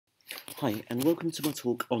Hi, and welcome to my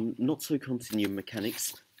talk on not-so-continuum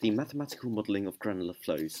mechanics, the mathematical modelling of granular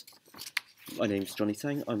flows. My name's Johnny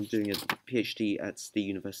Tang. I'm doing a PhD at the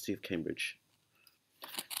University of Cambridge.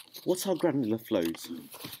 What are granular flows?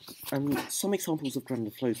 Some examples of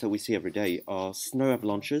granular flows that we see every day are snow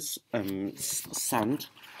avalanches, sand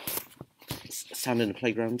in a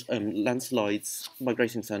playground, landslides,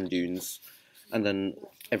 migrating sand dunes, and then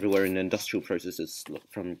everywhere in industrial processes,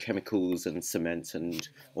 from chemicals and cement and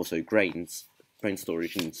also grain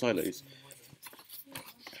storage in silos.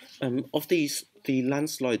 Of these, the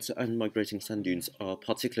landslides and migrating sand dunes are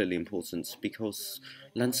particularly important because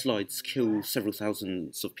landslides kill several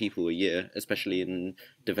thousands of people a year, especially in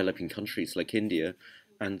developing countries like India,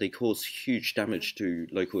 and they cause huge damage to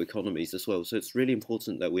local economies as well. So it's really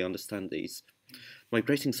important that we understand these.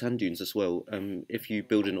 Migrating sand dunes as well. If you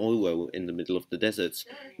build an oil well in the middle of the desert,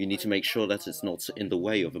 you need to make sure that it's not in the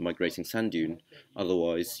way of a migrating sand dune.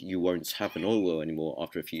 Otherwise, you won't have an oil well anymore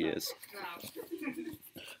after a few years.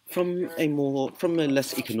 From a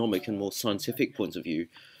less economic and more scientific point of view,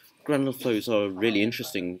 granular flows are really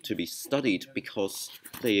interesting to be studied because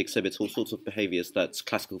they exhibit all sorts of behaviours that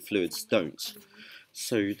classical fluids don't.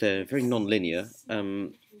 So they're very non-linear,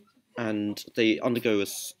 and they undergo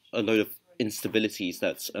a load of instabilities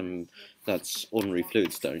that ordinary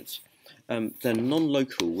fluids don't. They're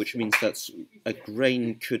non-local, which means that a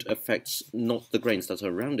grain could affect not the grains that are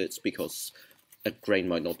around it, because a grain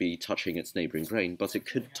might not be touching its neighbouring grain, but it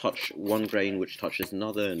could touch one grain which touches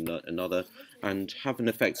another and another, and have an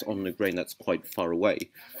effect on a grain that's quite far away.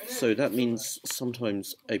 So that means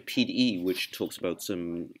sometimes a PDE, which talks about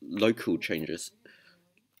some local changes,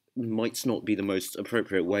 might not be the most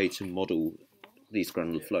appropriate way to model these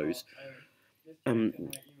granular flows.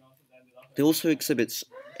 They also exist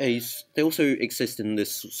in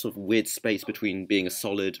this sort of weird space between being a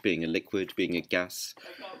solid, being a liquid, being a gas,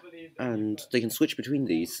 and they can switch between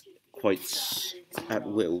these quite at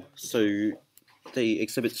will. So they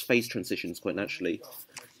exhibit phase transitions quite naturally.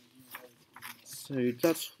 So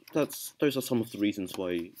those are some of the reasons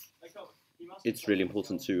why it's really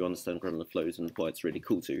important to understand granular flows and why it's really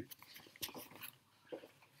cool too.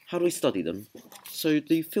 How do we study them? So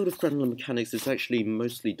the field of granular mechanics is actually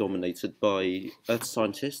mostly dominated by earth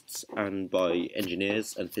scientists and by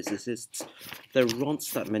engineers and physicists. There aren't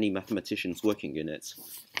that many mathematicians working in it.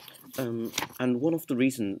 And one of the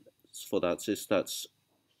reasons for that is that,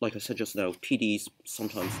 like I said just now, PDEs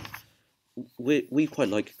sometimes, we quite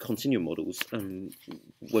like continuum models.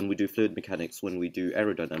 When we do fluid mechanics, when we do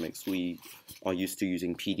aerodynamics, we are used to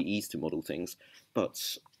using PDEs to model things,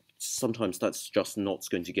 but sometimes that's just not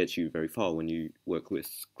going to get you very far when you work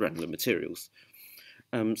with granular materials.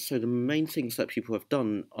 So the main things that people have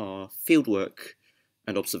done are fieldwork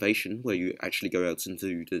and observation, where you actually go out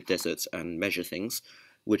into the desert and measure things,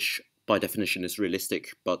 which by definition is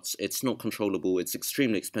realistic, but it's not controllable, it's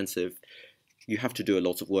extremely expensive. You have to do a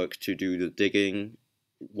lot of work to do the digging.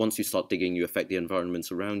 Once you start digging, you affect the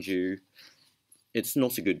environment around you. It's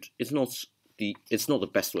not the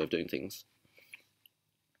best way of doing things.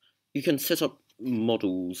 You can set up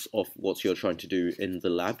models of what you're trying to do in the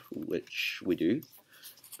lab, which we do.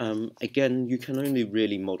 Again, you can only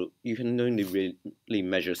really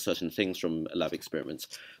measure certain things from a lab experiment.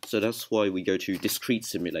 So that's why we go to discrete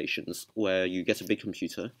simulations, where you get a big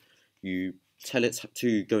computer, you tell it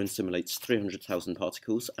to go and simulate 300,000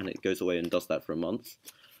 particles, and it goes away and does that for a month.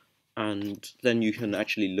 And then you can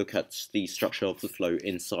actually look at the structure of the flow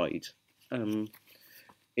inside.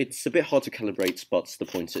 It's a bit hard to calibrate, but the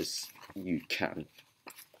point is you can.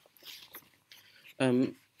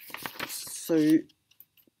 So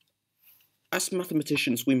as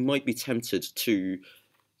mathematicians, we might be tempted to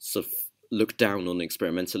sort of look down on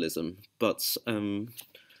experimentalism, but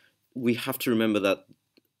we have to remember that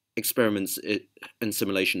experiments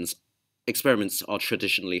are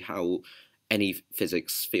traditionally how any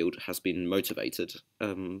physics field has been motivated.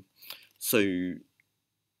 So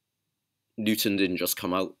Newton didn't just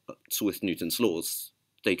come out with Newton's laws.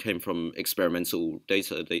 They came from experimental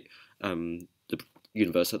data. The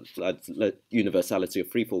universality of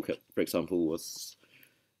free fall, for example, was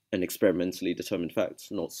an experimentally determined fact,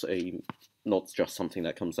 not just something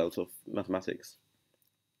that comes out of mathematics.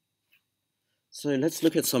 So let's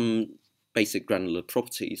look at some basic granular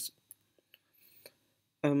properties.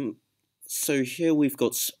 So here we've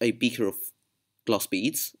got a beaker of glass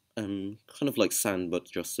beads, kind of like sand, but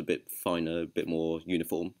just a bit finer, a bit more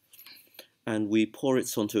uniform. And we pour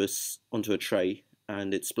it onto a tray,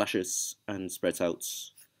 and it splashes and spreads out.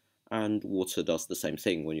 And water does the same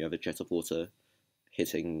thing. When you have a jet of water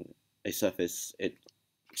hitting a surface, it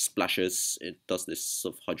splashes, it does this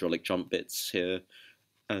sort of hydraulic jump bits here,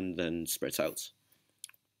 and then spreads out.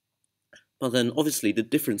 But then obviously the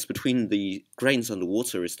difference between the grains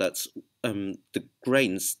underwater is that the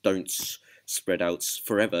grains don't spread out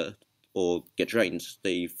forever or get drained.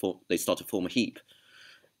 They start to form a heap.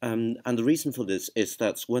 And the reason for this is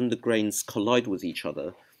that when the grains collide with each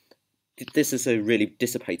other, this is a really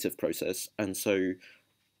dissipative process, and so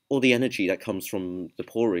all the energy that comes from the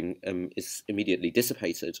pouring is immediately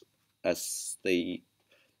dissipated as they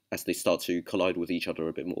start to collide with each other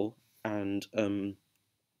a bit more, and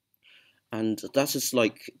that is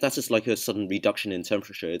like a sudden reduction in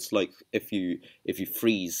temperature. It's like if you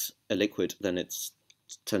freeze a liquid, then it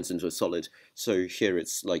turns into a solid. So here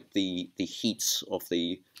it's like the heat of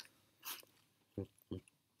the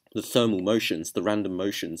thermal motions, the random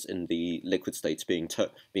motions in the liquid state being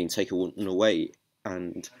taken away,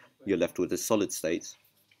 and you're left with a solid state.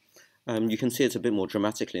 You can see it a bit more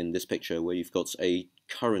dramatically in this picture, where you've got a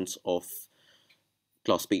current of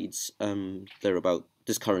glass beads.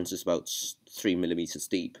 This current is about 3 millimeters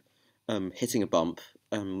deep, hitting a bump.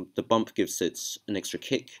 The bump gives it an extra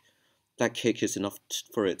kick. That kick is enough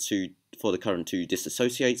for the current to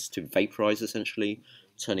disassociate, to vaporize essentially,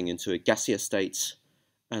 turning into a gaseous state.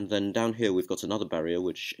 And then down here we've got another barrier,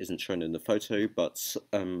 which isn't shown in the photo, but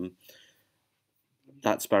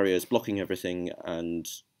that barrier is blocking everything, and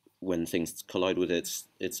when things collide with it,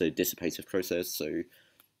 it's a dissipative process, so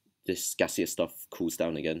this gaseous stuff cools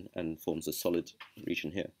down again and forms a solid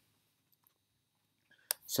region here.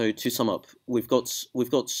 So to sum up, we've got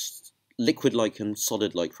liquid-like and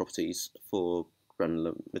solid-like properties for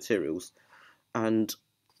granular materials, and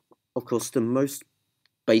of course the most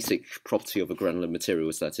basic property of a granular material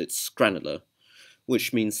is that it's granular,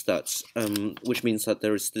 which means that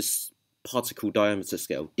there is this particle diameter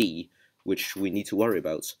scale d, which we need to worry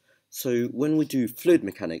about. So when we do fluid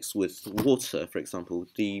mechanics with water, for example,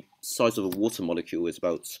 the size of a water molecule is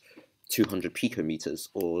about 200 picometers,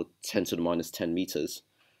 or 10 to the minus 10 meters,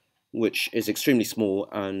 which is extremely small,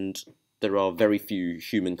 and there are very few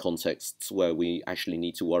human contexts where we actually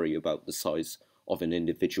need to worry about the size of an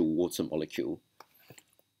individual water molecule.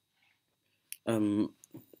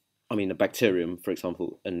 I mean, a bacterium, for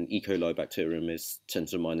example, an E. coli bacterium is 10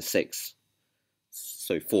 to the minus 6,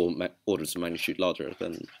 so 4 orders of magnitude larger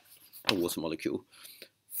than a water molecule.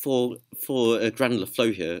 For a granular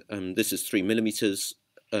flow here, this is 3 millimeters.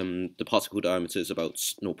 The particle diameter is about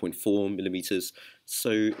 0.4 millimeters,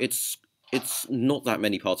 so it's not that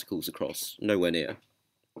many particles across, nowhere near.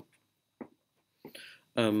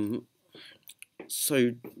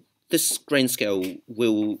 So this grain scale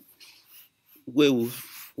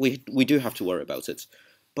we do have to worry about it,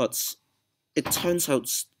 but it turns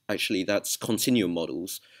out actually that continuum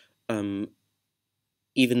models,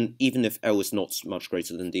 even if L is not much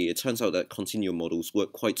greater than D, it turns out that continuum models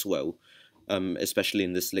work quite well, especially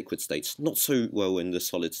in this liquid state. Not so well in the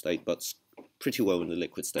solid state, but pretty well in the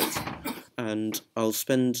liquid state. And I'll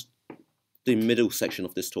spend the middle section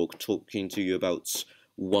of this talk talking to you about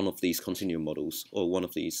one of these continuum models, or one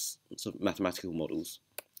of these sort of mathematical models.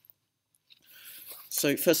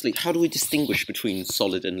 So firstly, how do we distinguish between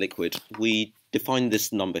solid and liquid? We define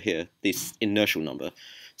this number here, this inertial number.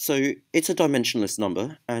 So it's a dimensionless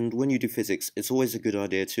number, and when you do physics, it's always a good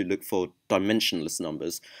idea to look for dimensionless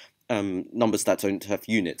numbers, numbers that don't have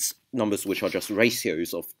units, numbers which are just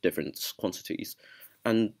ratios of different quantities.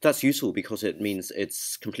 And that's useful because it means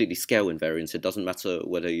it's completely scale invariant. It doesn't matter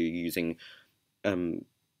whether you're using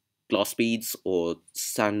glass beads or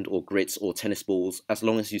sand or grit or tennis balls. As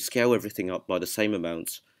long as you scale everything up by the same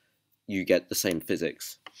amount, you get the same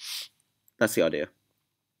physics. That's the idea.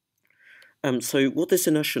 So what this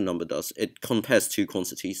inertial number does, it compares two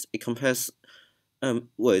quantities. It compares,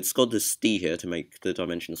 well, it's got this d here to make the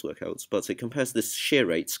dimensions work out, but it compares this shear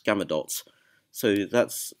rate, gamma dot. So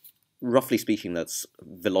that's, roughly speaking, that's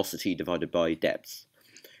velocity divided by depth.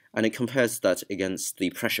 And it compares that against the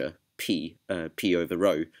pressure, P, P over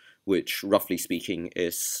rho, which roughly speaking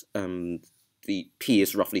is, the P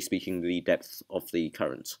is roughly speaking the depth of the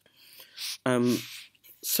current.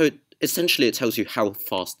 So essentially it tells you how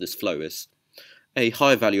fast this flow is. A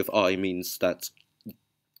higher value of I means that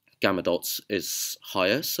gamma dot is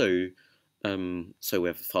higher, so we have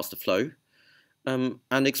a faster flow.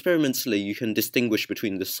 And experimentally you can distinguish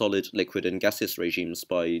between the solid, liquid and gaseous regimes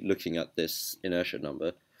by looking at this inertia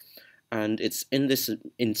number. And it's in this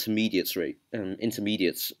intermediate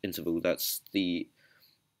interval that's the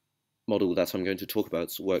model that I'm going to talk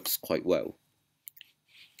about works quite well.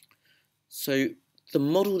 So the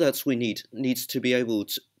model that we needs to be able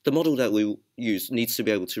to, the model that we use needs to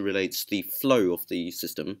be able to relate the flow of the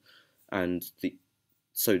system and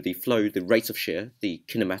the flow, the rate of shear, the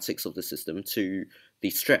kinematics of the system to the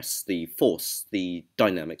stress, the force, the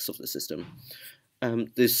dynamics of the system.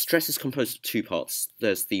 The stress is composed of two parts.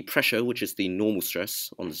 There's the pressure, which is the normal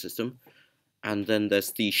stress on the system, and then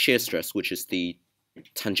there's the shear stress, which is the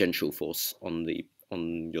tangential force on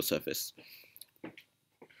your surface.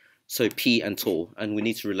 So P and tau, and we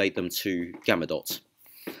need to relate them to gamma dot.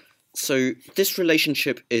 So this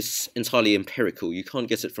relationship is entirely empirical. You can't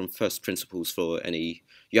get it from first principles for any.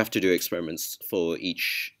 You have to do experiments for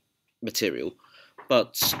each material.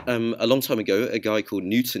 But a long time ago, a guy called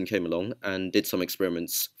Newton came along and did some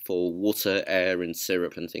experiments for water, air, and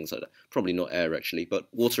syrup and things like that. Probably not air, actually, but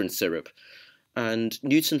water and syrup. And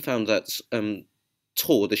Newton found that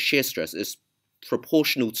tau, the shear stress, is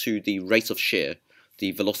proportional to the rate of shear,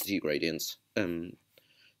 the velocity gradient,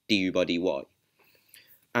 du by dy.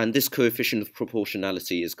 And this coefficient of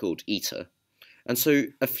proportionality is called eta. And so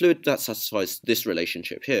a fluid that satisfies this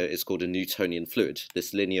relationship here is called a Newtonian fluid,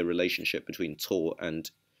 this linear relationship between tau and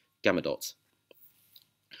gamma dot.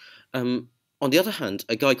 On the other hand,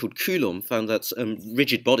 a guy called Coulomb found that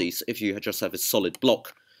rigid bodies, if you just have a solid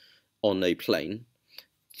block on a plane,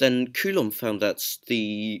 then Coulomb found that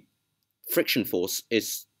the friction force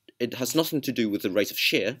it has nothing to do with the rate of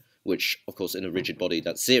shear, which, of course, in a rigid body,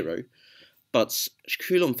 that's zero. But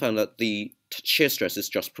Coulomb found that the shear stress is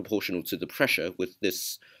just proportional to the pressure with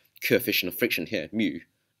this coefficient of friction here, mu.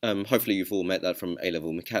 Hopefully you've all met that from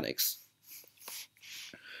A-level mechanics.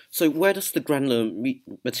 So where does the granular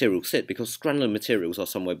material sit? Because granular materials are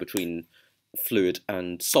somewhere between fluid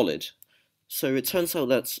and solid. So it turns out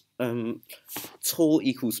that tau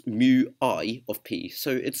equals mu I of P.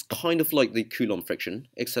 So it's kind of like the Coulomb friction,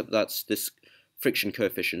 except that this friction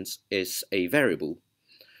coefficient is a variable.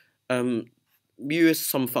 Mu is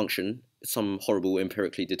some function, some horrible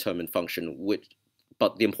empirically determined function,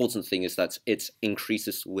 but the important thing is that it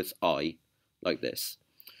increases with I, like this.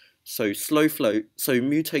 So slow flow, so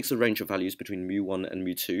mu takes a range of values between mu1 and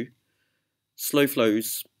mu2. Slow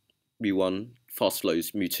flows, mu1, fast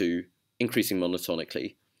flows, mu2, increasing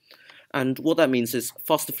monotonically. And what that means is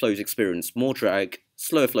faster flows experience more drag,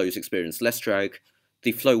 slower flows experience less drag.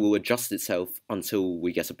 The flow will adjust itself until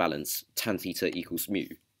we get a balance, tan theta equals mu.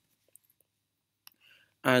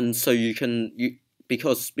 And so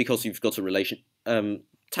because you've got a relation, tan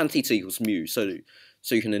theta equals mu, so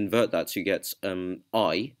you can invert that to get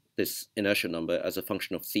I, this inertia number, as a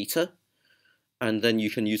function of theta, and then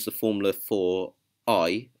you can use the formula for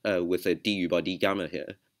I with a du by d gamma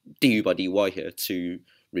here, du by dy here, to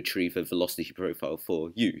retrieve a velocity profile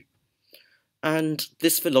for u. And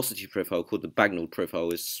this velocity profile, called the Bagnall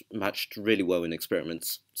profile, is matched really well in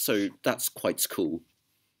experiments, so that's quite cool.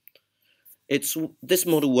 This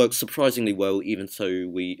model works surprisingly well, even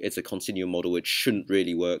though it's a continuum model. It shouldn't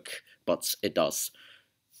really work, but it does.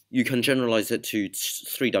 You can generalize it to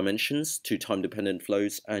 3 dimensions, to time-dependent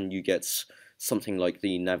flows, and you get something like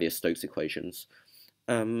the Navier-Stokes equations.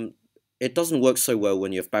 It doesn't work so well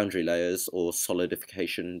when you have boundary layers or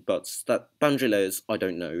solidification, but that boundary layers, I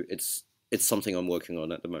don't know. It's something I'm working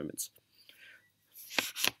on at the moment.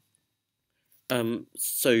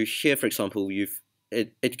 So here, for example,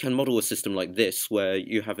 it can model a system like this, where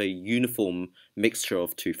you have a uniform mixture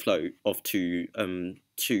of two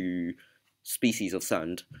species of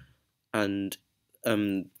sand, and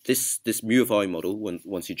this mu of I model,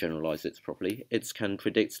 once you generalize it properly, it can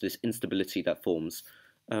predict this instability that forms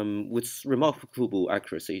with remarkable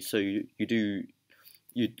accuracy. So you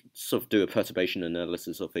sort of do a perturbation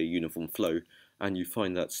analysis of a uniform flow, and you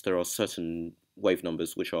find that there are certain wave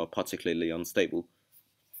numbers which are particularly unstable.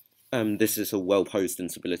 This is a well-posed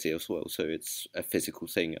instability as well, so it's a physical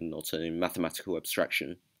thing and not a mathematical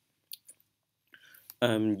abstraction.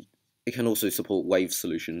 It can also support wave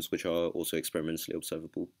solutions, which are also experimentally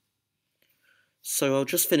observable. So I'll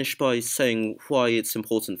just finish by saying why it's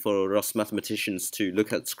important for us mathematicians to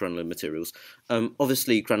look at granular materials.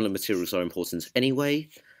 Obviously, granular materials are important anyway,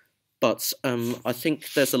 but I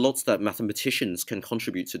think there's a lot that mathematicians can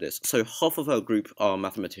contribute to this. So half of our group are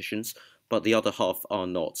mathematicians, but the other half are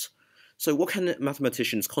not. So what can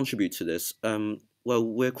mathematicians contribute to this? Well,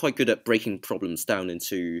 we're quite good at breaking problems down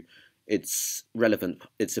into its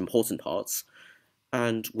important parts,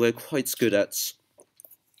 and we're quite good at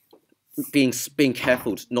being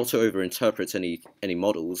careful not to overinterpret any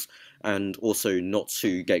models, and also not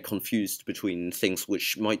to get confused between things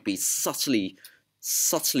which might be subtly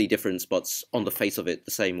different, but on the face of it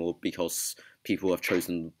the same, or because people have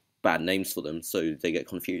chosen bad names for them, so they get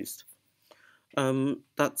confused.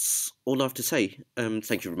 That's all I have to say.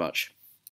 Thank you very much.